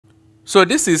So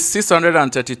this is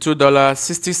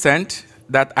 $632.60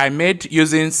 that I made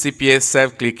using CPA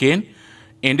self-clicking.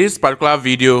 In this particular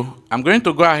video, I'm going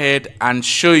to go ahead and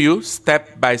show you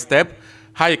step by step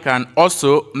how you can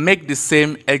also make the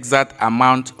same exact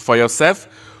amount for yourself.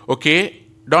 Okay,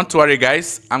 don't worry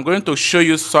guys, I'm going to show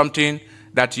you something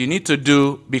that you need to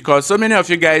do, because so many of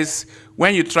you guys,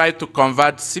 when you try to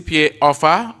convert CPA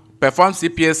offer, perform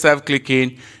CPA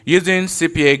self-clicking using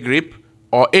CPAgrip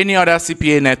or any other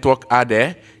CPA network out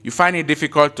there, you find it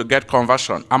difficult to get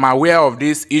conversion. I'm aware of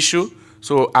this issue,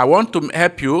 so I want to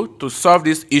help you to solve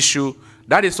this issue.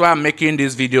 That is why I'm making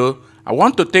this video. I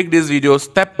want to take this video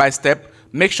step by step.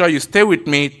 Make sure you stay with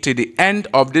me till the end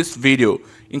of this video.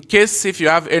 In case if you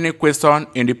have any question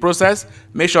in the process,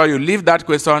 make sure you leave that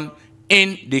question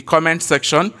in the comment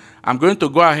section. I'm going to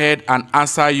go ahead and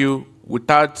answer you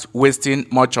without wasting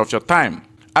much of your time.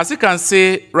 As you can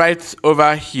see right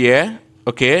over here,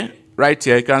 okay, right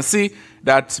here, you can see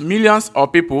that millions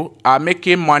of people are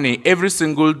making money every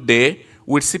single day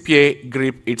with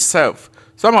CPAgrip itself.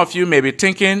 Some of you may be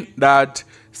thinking that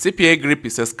CPAgrip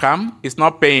is a scam, it's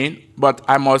not paying, but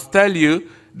I must tell you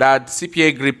that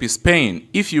CPAgrip is paying.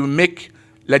 If you make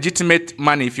legitimate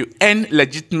money, if you earn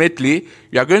legitimately,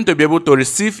 you are going to be able to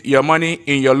receive your money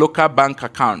in your local bank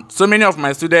account. So many of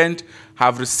my students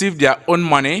have received their own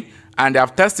money and they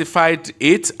have testified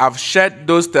it. I've shared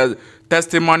those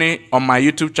testimony on my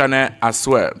YouTube channel as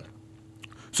well.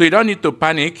 So you don't need to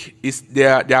panic. They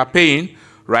are paying,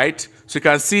 right? So you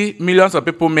can see millions of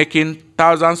people making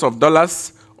thousands of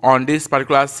dollars on this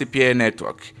particular CPA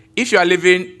network. If you are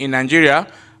living in Nigeria,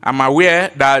 I'm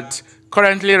aware that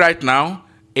currently right now,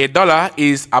 a dollar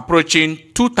is approaching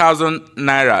 2,000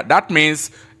 naira. That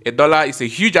means a dollar is a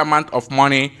huge amount of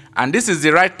money, and this is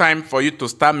the right time for you to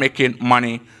start making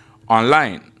money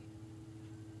online.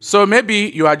 So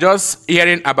maybe you are just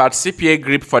hearing about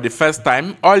CPAgrip for the first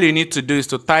time. All you need to do is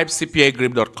to type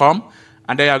cpagrip.com,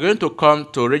 and then you are going to come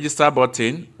to register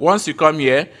button. Once you come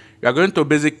here, you are going to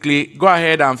basically go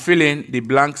ahead and fill in the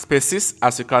blank spaces,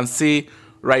 as you can see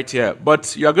right here.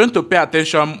 But you are going to pay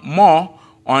attention more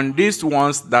on these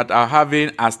ones that are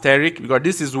having asterisk, because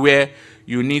this is where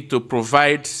you need to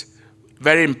provide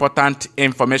very important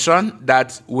information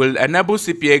that will enable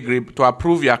CPAgrip to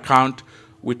approve your account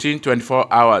within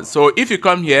 24 hours. So if you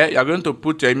come here, you're going to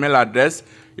put your email address,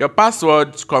 your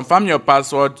password, confirm your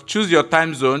password, choose your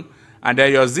time zone, and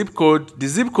then your zip code, the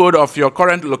zip code of your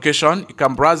current location. You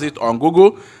can browse it on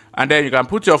Google, and then you can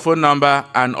put your phone number,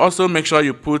 and also make sure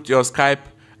you put your Skype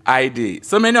ID.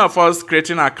 So many of us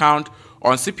creating an account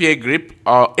on CPAgrip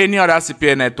or any other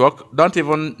CPA network don't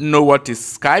even know what is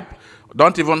Skype,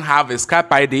 don't even have a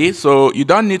Skype ID, so you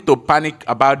don't need to panic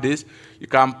about this. You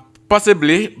can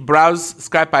possibly browse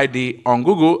Skype ID on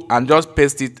Google and just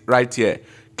paste it right here.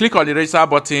 Click on the register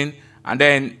button, and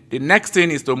then the next thing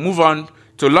is to move on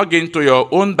to log into your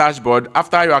own dashboard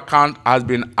after your account has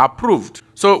been approved.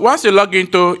 So once you log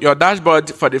into your dashboard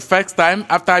for the first time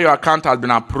after your account has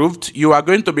been approved, you are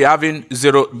going to be having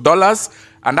 $0,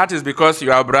 and that is because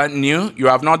you are brand new. You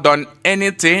have not done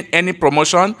anything, any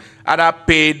promotion, either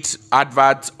paid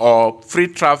adverts or free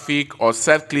traffic or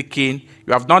self-clicking.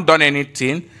 You have not done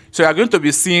anything. So you are going to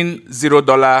be seeing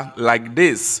 $0 like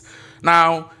this.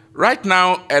 Now, right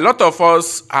now, a lot of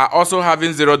us are also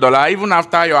having $0, even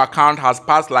after your account has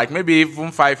passed like maybe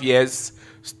even 5 years,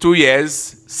 2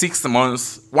 years, 6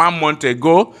 months, 1 month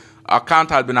ago. Account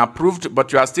has been approved,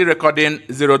 but you are still recording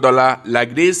 $0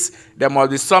 like this. There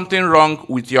must be something wrong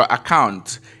with your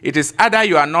account. It is either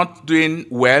you are not doing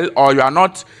well or you are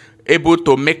not able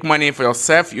to make money for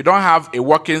yourself. You don't have a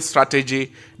working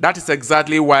strategy. That is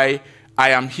exactly why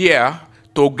I am here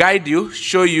to guide you,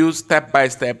 show you step by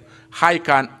step how you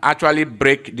can actually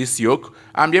break this yoke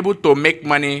and be able to make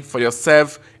money for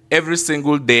yourself every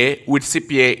single day with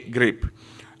CPAgrip.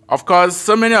 Of course,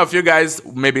 so many of you guys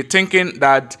may be thinking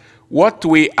that what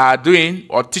we are doing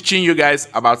or teaching you guys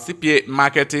about CPA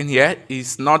marketing here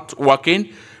is not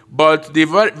working, but the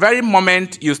very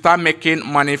moment you start making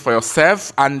money for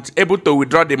yourself and able to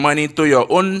withdraw the money to your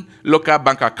own local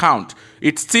bank account,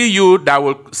 it's still you that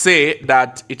will say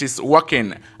that it is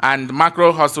working and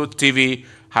Macro Hustle TV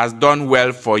has done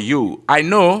well for you. I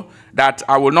know that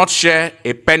I will not share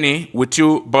a penny with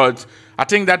you, but I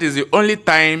think that is the only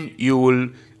time you will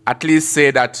at least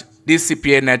say that this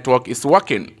CPA network is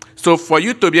working. So for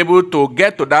you to be able to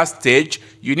get to that stage,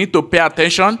 you need to pay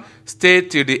attention, stay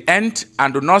till the end,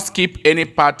 and do not skip any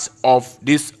part of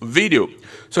this video.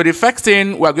 So the first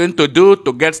thing we're going to do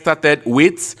to get started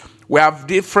with, we have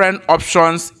different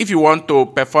options if you want to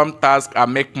perform tasks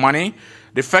and make money.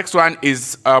 The first one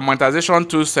is monetization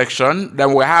tool section.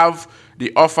 Then we have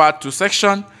the offer to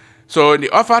section. So in the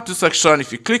offer to section,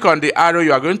 if you click on the arrow,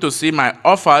 you are going to see my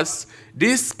offers.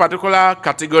 This particular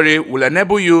category will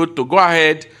enable you to go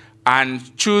ahead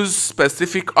and choose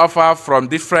specific offer from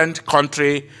different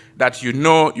country that you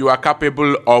know you are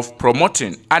capable of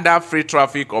promoting, either free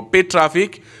traffic or paid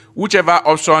traffic, whichever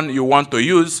option you want to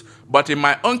use. But in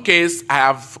my own case, I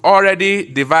have already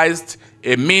devised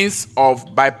a means of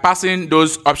bypassing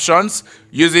those options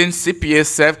using CPA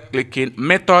self-clicking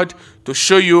method to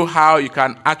show you how you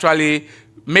can actually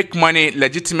make money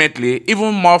legitimately,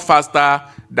 even more faster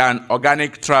than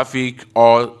organic traffic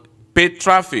or paid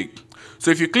traffic. So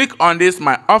if you click on this,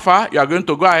 my offer, you are going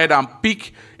to go ahead and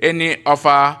pick any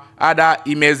offer, either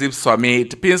email zip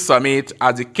submit, pin submit,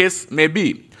 as the case may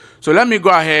be. So let me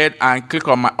go ahead and click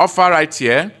on my offer right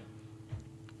here.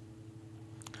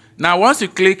 Now, once you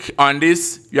click on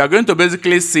this, you are going to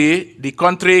basically see the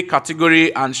country,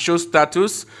 category, and show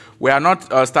status. We are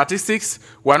not statistics.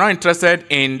 We are not interested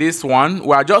in this one.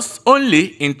 We are just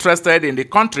only interested in the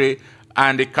country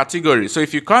and the category. So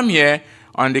if you come here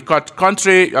on the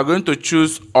country, you are going to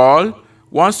choose all.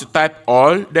 Once you type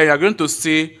all, then you are going to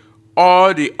see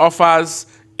all the offers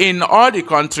in all the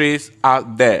countries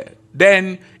out there.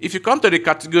 Then, if you come to the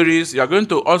categories, you are going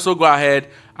to also go ahead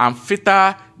and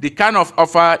filter the kind of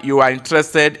offer you are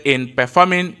interested in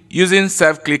performing using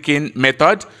self-clicking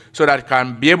method so that you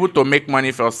can be able to make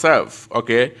money for yourself,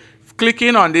 okay?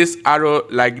 Clicking on this arrow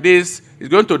like this is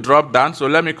going to drop down. So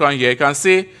let me come here. You can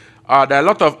see there are a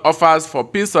lot of offers for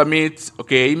pin submit,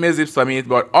 okay, email zip submit,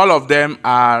 but all of them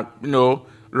are,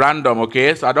 random,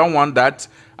 okay? So I don't want that.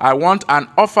 I want an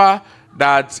offer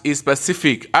that is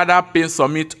specific, either pin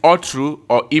submit all true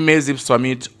or email zip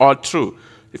submit all true.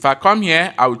 If I come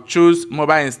here, I will choose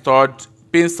mobile installed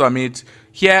pin submit.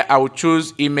 Here, I will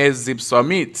choose email zip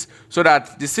submit so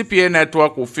that the CPA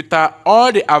network will filter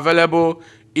all the available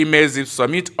email zip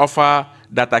submit offer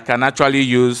that I can actually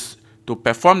use to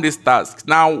perform this task.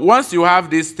 Now, once you have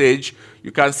this stage,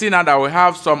 you can see now that we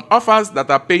have some offers that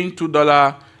are paying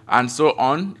 $2 and so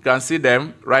on. You can see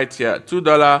them right here,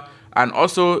 $2, and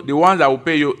also the ones that will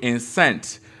pay you in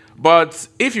cents. But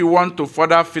if you want to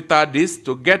further filter this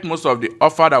to get most of the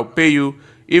offer that will pay you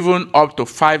even up to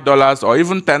 $5 or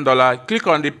even $10, click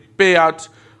on the payout,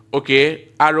 okay,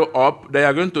 arrow up. Then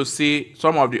you're going to see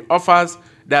some of the offers.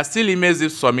 There are still email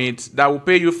zip submit that will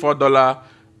pay you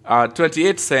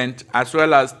 $4.28 as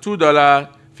well as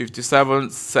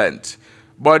 $2.57.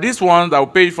 But this one that will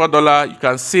pay you $4, you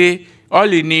can see all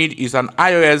you need is an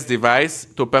iOS device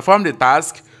to perform the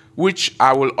task, which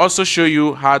I will also show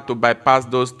you how to bypass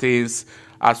those things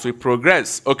as we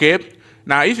progress, okay?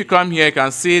 Now, if you come here, you can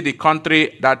see the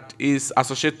country that is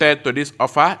associated to this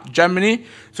offer, Germany.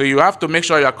 So you have to make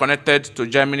sure you are connected to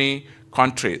Germany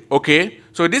country, okay?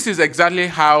 So this is exactly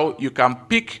how you can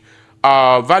pick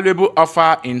a valuable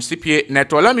offer in CPA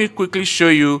network. Let me quickly show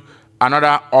you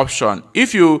another option.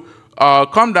 If you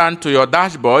come down to your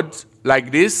dashboard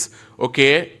like this,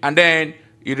 okay, and then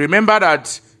you remember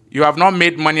that you have not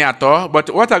made money at all, but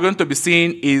what you're going to be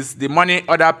seeing is the money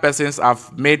other persons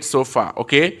have made so far,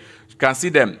 okay? You can see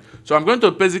them. So I'm going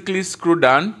to basically scroll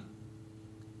down.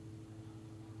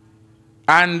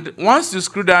 And once you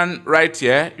scroll down right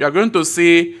here, you're going to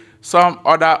see some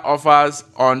other offers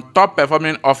on top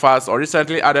performing offers or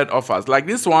recently added offers. Like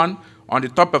this one on the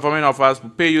top performing offers will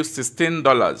pay you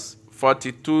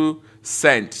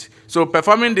 $16.42. So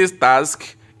performing this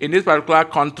task in this particular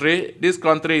country, this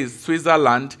country is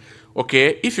Switzerland,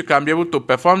 okay, if you can be able to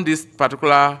perform this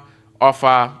particular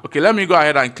offer, okay, let me go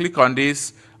ahead and click on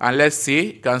this and let's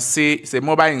see. You can see it's a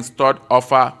mobile installed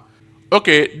offer.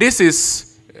 Okay, this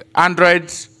is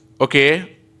Android,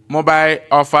 okay, mobile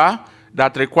offer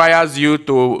that requires you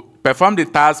to perform the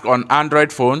task on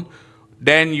Android phone.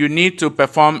 Then you need to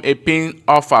perform a pin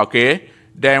offer, okay?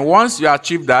 Then once you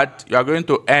achieve that, you are going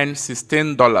to earn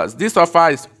 $16. This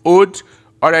offer is old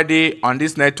already on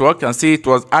this network. You can see it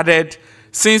was added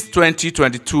since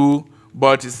 2022,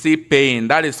 but it's still paying.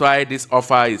 That is why this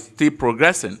offer is still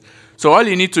progressing. So all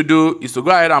you need to do is to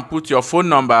go ahead and put your phone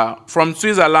number from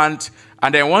Switzerland,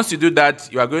 and then once you do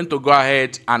that, you are going to go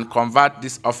ahead and convert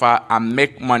this offer and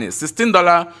make money.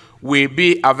 $16 will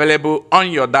be available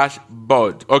on your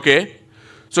dashboard, okay?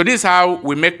 So this is how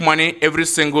we make money every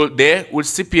single day with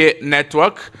CPA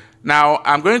network. Now,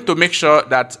 I'm going to make sure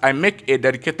that I make a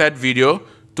dedicated video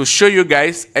to show you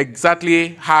guys exactly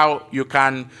how you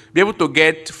can be able to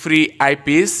get free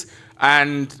IPs.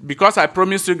 And because I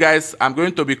promised you guys, I'm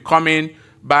going to be coming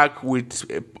back with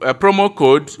a promo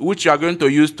code which you are going to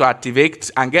use to activate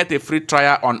and get a free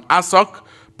trial on ASOC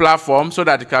platform so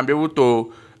that you can be able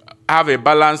to have a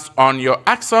balance on your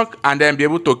ASOC and then be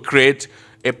able to create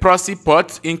a proxy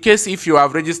port in case if you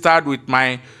have registered with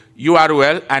my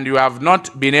URL and you have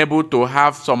not been able to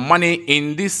have some money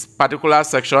in this particular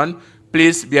section.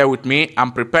 Please bear with me.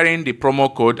 I'm preparing the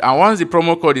promo code, and once the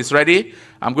promo code is ready,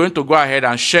 I'm going to go ahead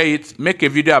and share it, make a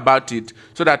video about it,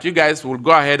 so that you guys will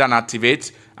go ahead and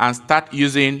activate and start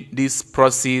using these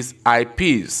proxies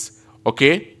IPs.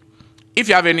 Okay? If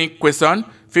you have any question,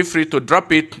 feel free to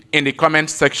drop it in the comment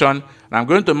section, and I'm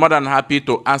going to be more than happy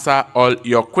to answer all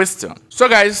your questions. So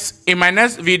guys, in my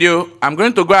next video, I'm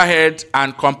going to go ahead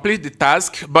and complete the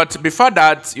task, but before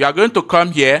that, you are going to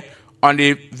come here on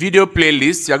the video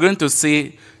playlist. You're going to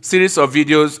see series of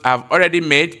videos I've already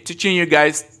made teaching you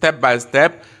guys step by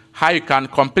step how you can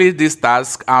complete this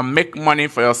task and make money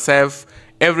for yourself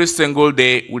every single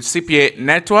day with CPA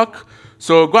network.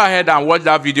 So go ahead and watch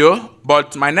that video.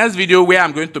 But my next video, where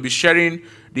I'm going to be sharing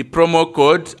the promo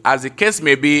code, as the case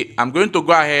may be, I'm going to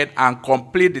go ahead and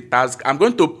complete the task. I'm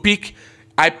going to pick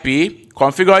IP,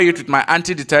 configure it with my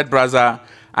anti-detect browser,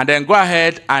 and then go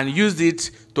ahead and use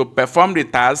it to perform the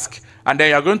task. And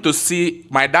then you're going to see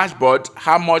my dashboard,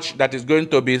 how much that is going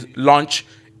to be launched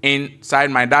inside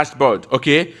my dashboard.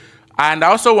 Okay? And I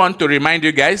also want to remind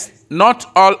you guys,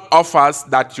 not all offers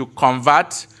that you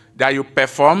convert, that you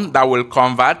perform, that will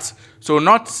convert. So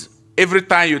not every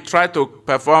time you try to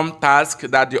perform task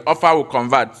that the offer will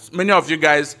convert. Many of you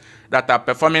guys that are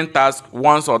performing tasks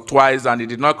once or twice and it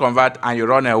did not convert and you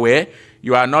run away,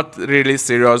 you are not really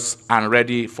serious and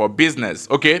ready for business.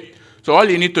 Okay? So all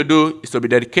you need to do is to be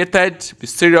dedicated, be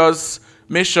serious,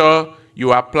 make sure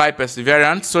you apply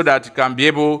perseverance so that you can be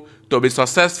able to be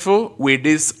successful with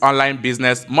this online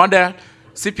business model.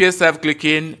 CPA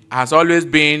self-clicking has always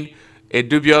been a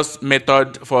dubious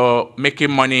method for making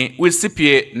money with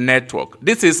CPA network.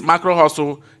 This is Macro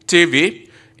Hustle TV.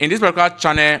 In this particular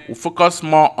channel, we focus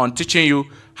more on teaching you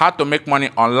how to make money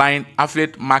online,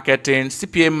 affiliate marketing,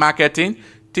 CPA marketing,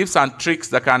 tips and tricks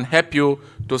that can help you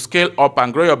to scale up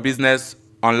and grow your business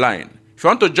online. If you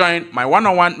want to join my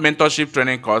one-on-one mentorship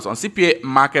training course on CPA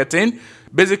marketing,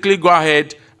 basically go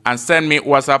ahead and send me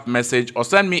WhatsApp message or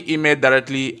send me email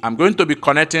directly. I'm going to be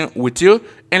connecting with you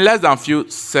in less than a few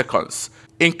seconds.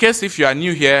 In case if you are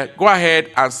new here, go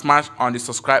ahead and smash on the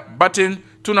subscribe button,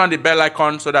 turn on the bell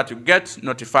icon so that you get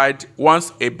notified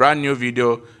once a brand new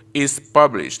video is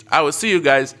published. I will see you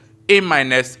guys in my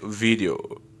next video.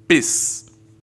 Peace.